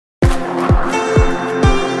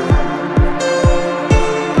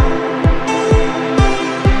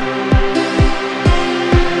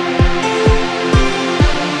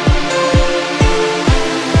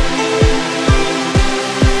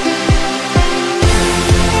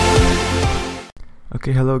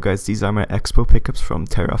Okay, hello guys, these are my Expo pickups from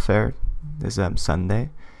TerraFair this Sunday.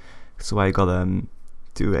 So I got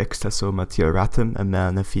two Extatosoma Tiaratum, a male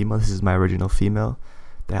and a female. This is my original female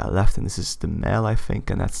that I left, and this is the male, I think,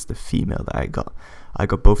 and that's the female that I got. I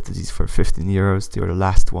got both of these for 15 euros. They were the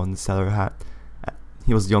last one the seller had.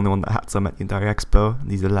 He was the only one that had some at the entire Expo, and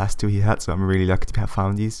these are the last two he had, so I'm really lucky to have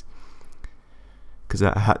found these. Because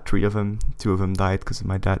I had 3 of them, 2 of them died because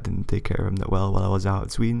my dad didn't take care of them that well while I was out in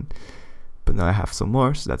Sweden. But now I have some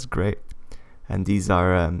more, so that's great. And these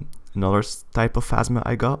are another type of phasma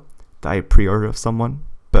I got that I pre-ordered of someone,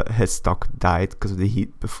 but his stock died because of the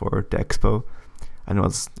heat before the Expo. And it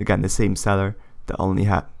was again the same seller that only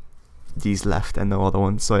had these left and no other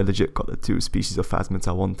ones, so I legit got the 2 species of phasmids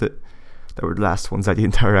I wanted. That were the last ones at the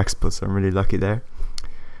entire Expo, so I'm really lucky there.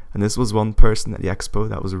 And this was one person at the Expo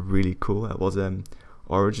that was really cool. It was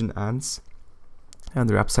Origin Ants, and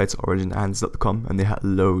their website's originants.com, and they had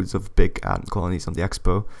loads of big ant colonies on the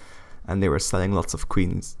Expo, and they were selling lots of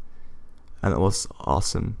queens, and it was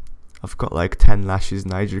awesome. I've got like 10 lashes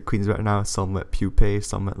Niger queens right now, some with pupae,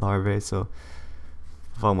 some with larvae, so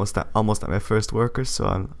I'm almost at my first workers.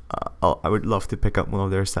 So I would love to pick up one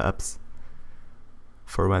of their setups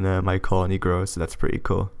for when my colony grows, so that's pretty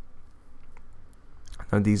cool.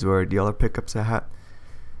 Now these were the other pickups I had.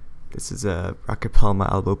 This is a Brachypelma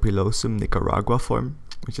Albopilosum Nicarague form,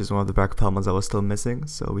 which is one of the Brachypelmas I was still missing,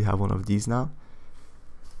 so we have one of these now.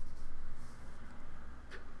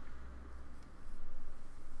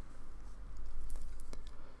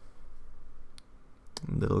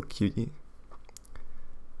 Little cutie.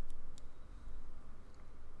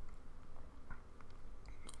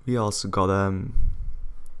 We also got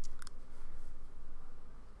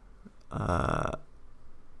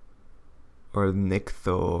or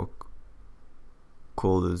Nicarague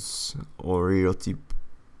or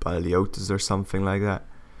Rehouse or something like that,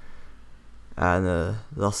 and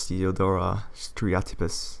Lasiodora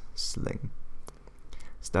striatipes sling.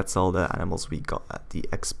 So that's all the animals we got at the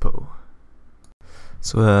Expo.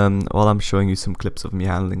 So while I'm showing you some clips of me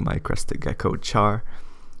handling my crested gecko Char,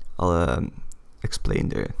 I'll explain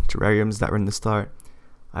the terrariums that were in the start.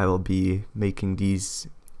 I will be making these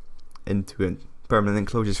into permanent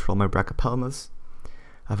enclosures for all my Brachypelmas.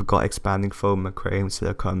 I've got expanding foam, aquarium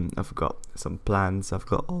silicone, I've got some plants, I've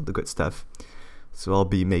got all the good stuff. So I'll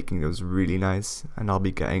be making those really nice, and I'll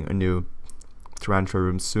be getting a new tarantula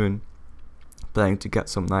room soon. Planning to get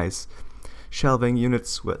some nice shelving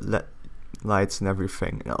units with LED lights and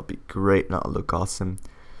everything, and it'll be great and it'll look awesome.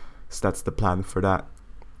 So that's the plan for that.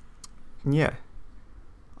 Yeah,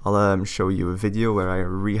 I'll show you a video where I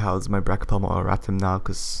rehouse my Brachypelma Tiaratum now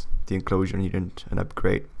because the enclosure needed an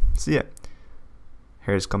upgrade. So yeah,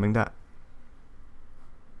 here's coming that.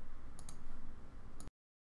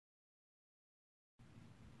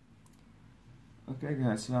 Okay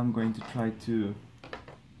guys, so I'm going to try to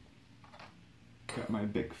cut my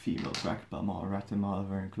big female Brachypelma Tiaratum out of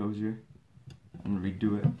her enclosure and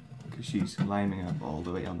redo it because she's climbing up all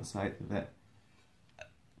the way on the side of it.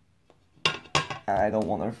 I don't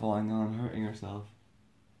want her falling down and hurting herself,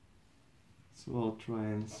 so I'll try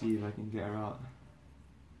and see if I can get her out.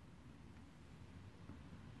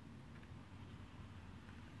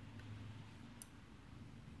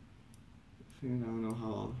 I don't know how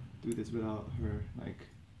I'll do this without her like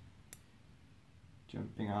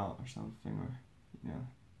jumping out or something, or you know.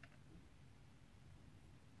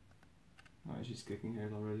 Oh, she's kicking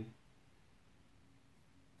her already.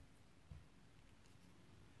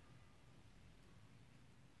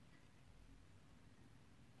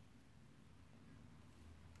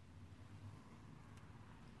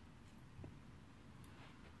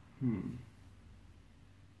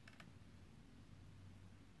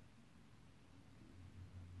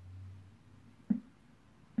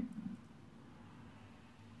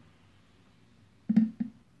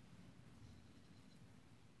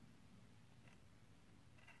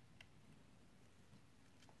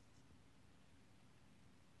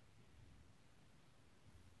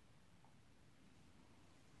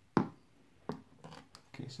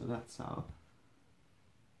 Okay, so that's out.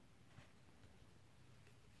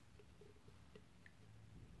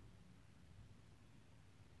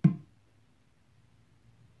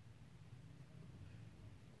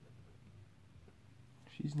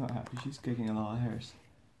 She's not happy, she's kicking a lot of hairs.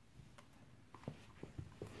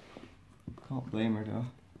 Can't blame her though.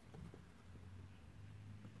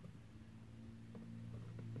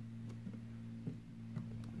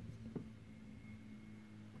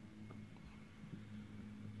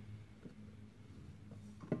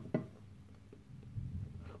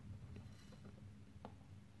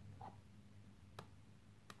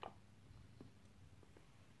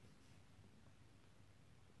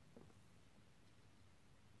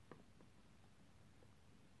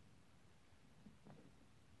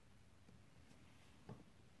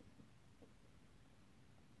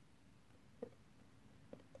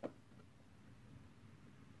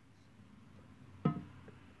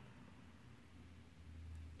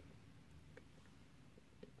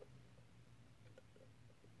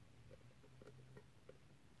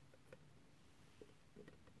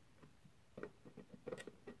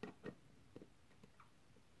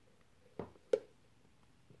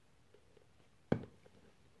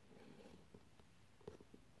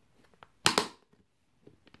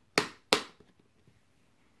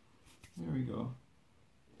 There we go.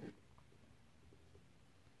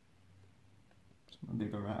 A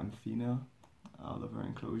bigger rat female out of her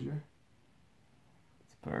enclosure.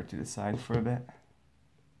 Let's put her to the side for a bit.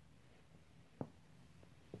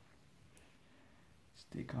 Let's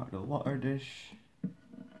take out the water dish.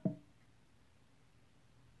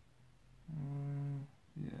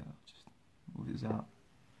 Yeah, I'll just move this out.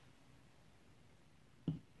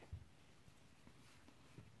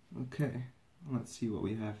 Okay, let's see what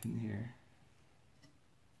we have in here.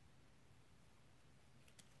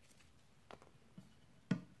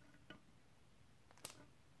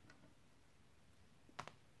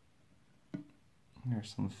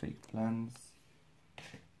 Here's some fake plants.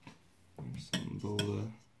 Here's some bola.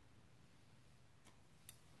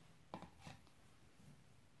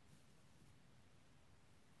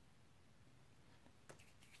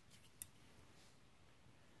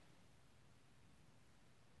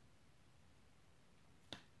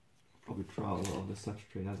 Probably throw out a lot of the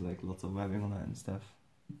substrate, has like lots of webbing on it and stuff.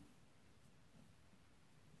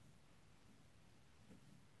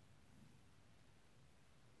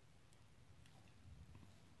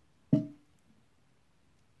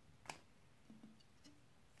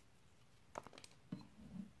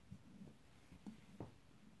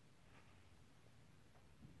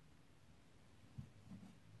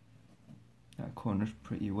 That corner's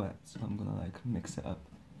pretty wet, so I'm gonna like mix it up.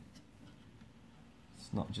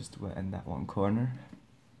 It's not just wet in that one corner.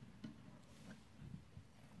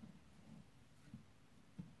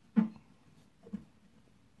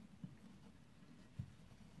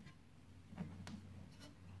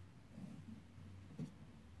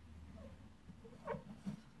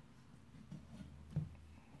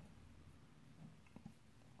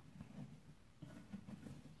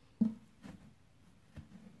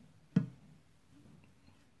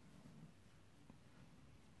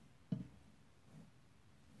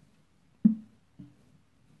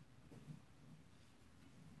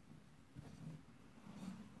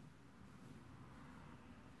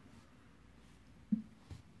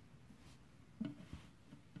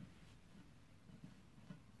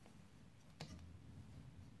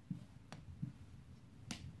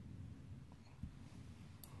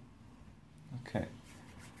 Okay.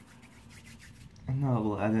 And now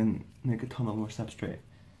we'll add in like a ton of more substrate.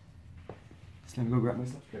 So let me go grab my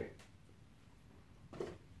substrate.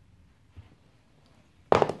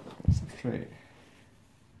 Substrate.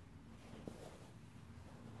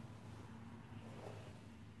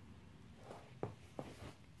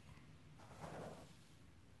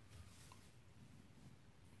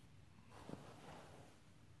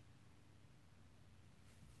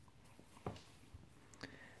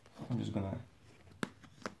 I'm just gonna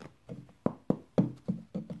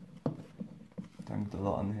dunk a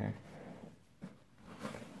lot in here.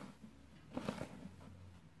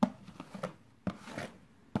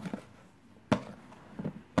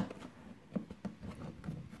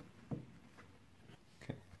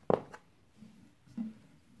 Okay.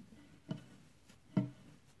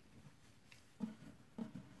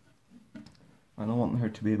 I don't want her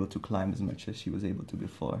to be able to climb as much as she was able to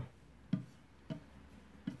before.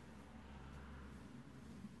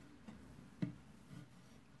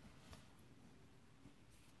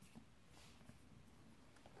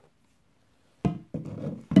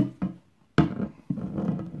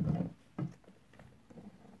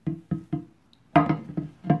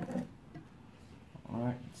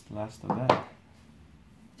 Last of that.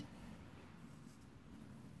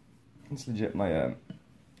 It's legit my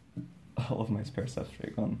all of my spare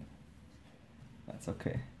substrate gone. That's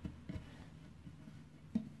okay.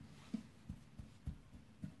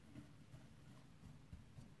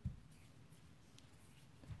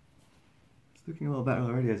 It's looking a little better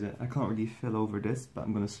already, is it? I can't really fill over this, but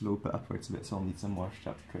I'm gonna slope it upwards a bit, so I'll need some more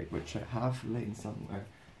substrate, which I have laying somewhere.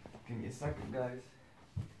 Give me a second, guys.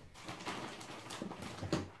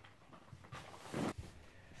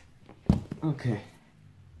 Okay.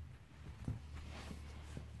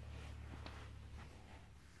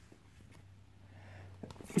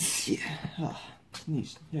 Yeah. Ah,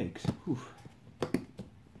 sneeze. Yikes. Whew.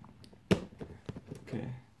 Okay.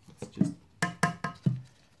 Let's just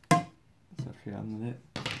substrate on it.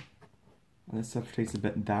 And this substrate's a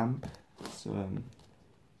bit damp, so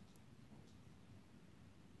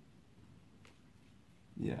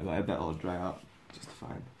yeah, but I bet it'll dry out just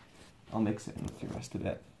fine. I'll mix it in with the rest of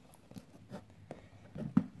it.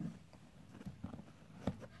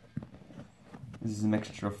 This is a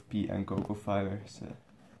mixture of peat and cocoa fiber, so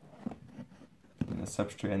the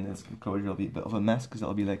substrate in this enclosure will be a bit of a mess because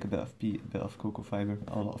it'll be like a bit of peat, a bit of cocoa fiber,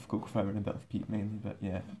 a lot of cocoa fiber and a bit of peat mainly, but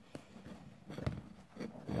yeah.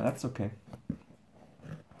 Yeah, that's okay.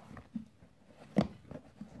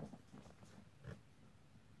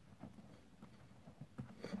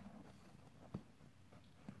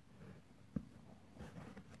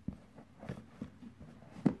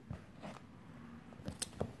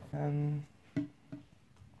 I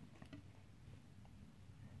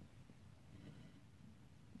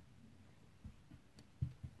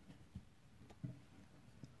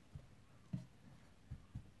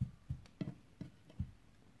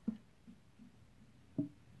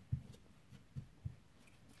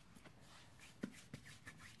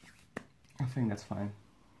think that's fine.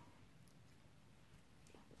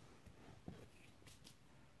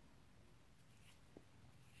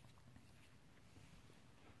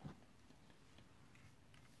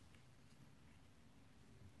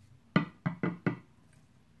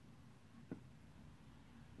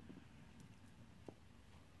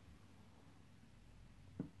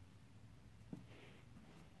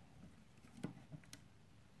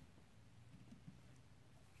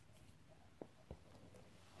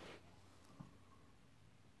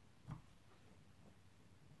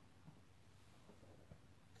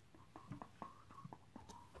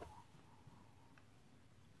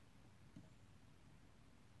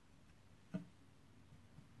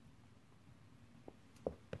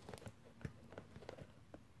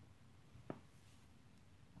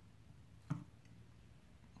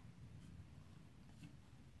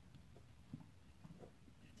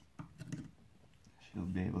 She'll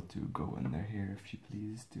be able to go in there here if she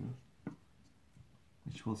pleases to,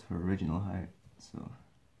 which was her original height, so.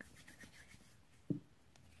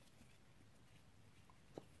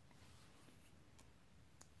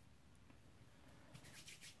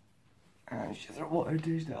 And she has her water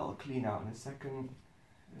dish that I'll clean out in a second.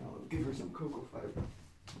 I'll give her some cocoa fiber.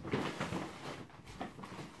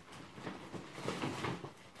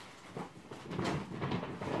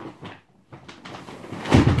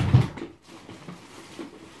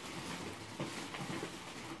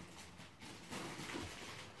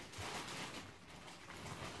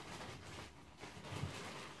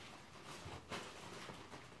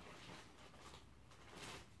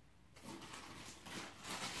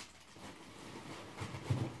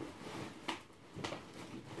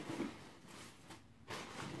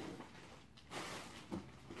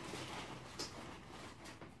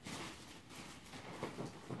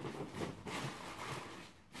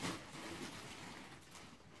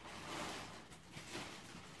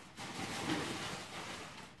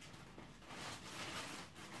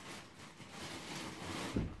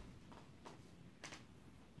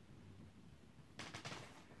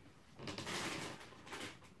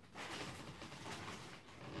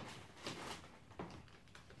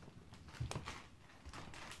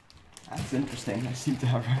 That's interesting. I seem to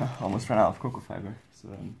have almost run out of cocoa fiber. So,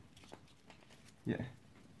 yeah.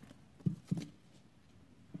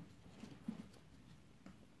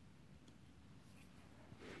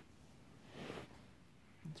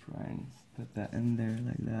 Let's try and put that in there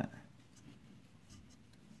like that.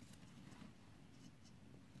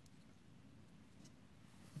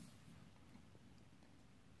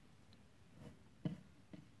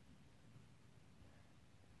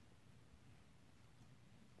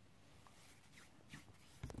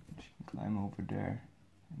 Climb over there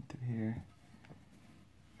into here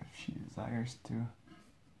if she desires to.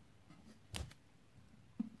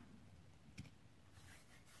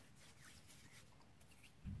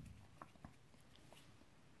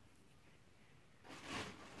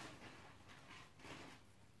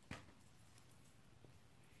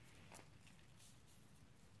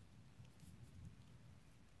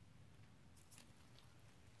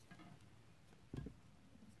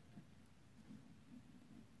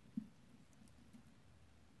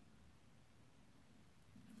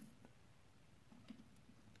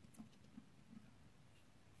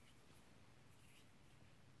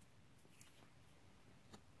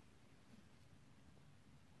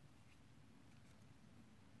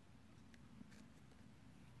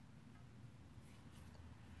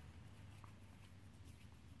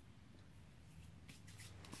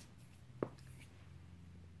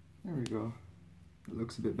 There we go. It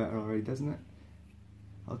looks a bit better already, doesn't it?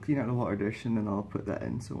 I'll clean out the water dish and then I'll put that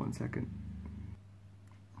in, so 1 second.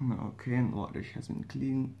 Okay, and the water dish has been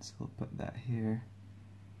cleaned, so I'll put that here.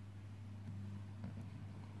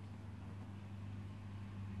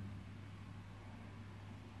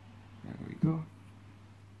 There we go.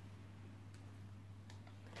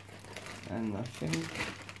 And I think,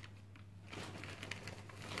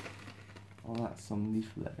 oh, that's some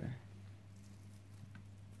leaf litter.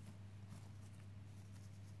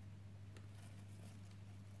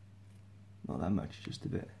 Not that much, just a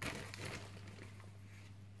bit.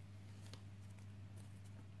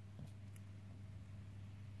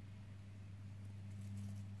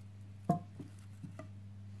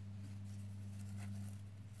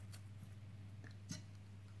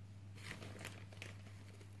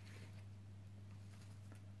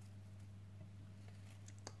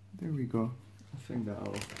 There we go. I think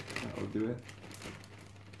that'll do it.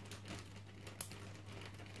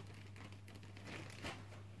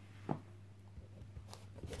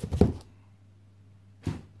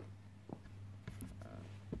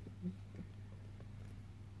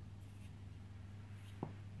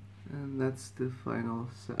 And that's the final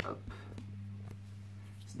setup.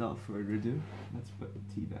 Without further ado, let's put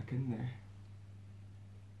the tea back in there.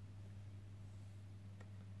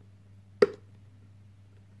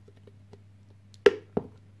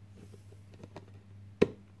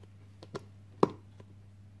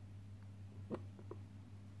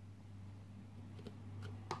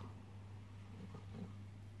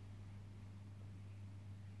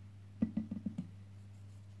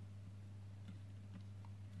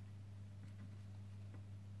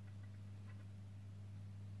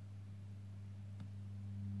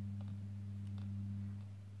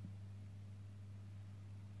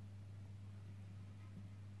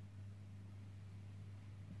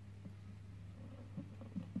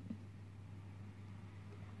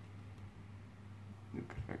 Look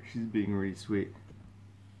at her, she's being really sweet.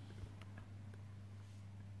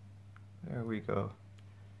 There we go.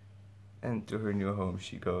 And to her new home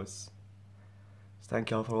she goes. So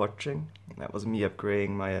thank you all for watching. That was me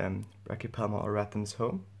upgrading my Brachypelma auratum's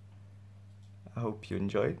home. I hope you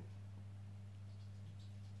enjoyed.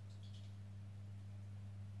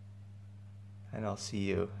 And I'll see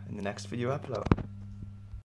you in the next video upload.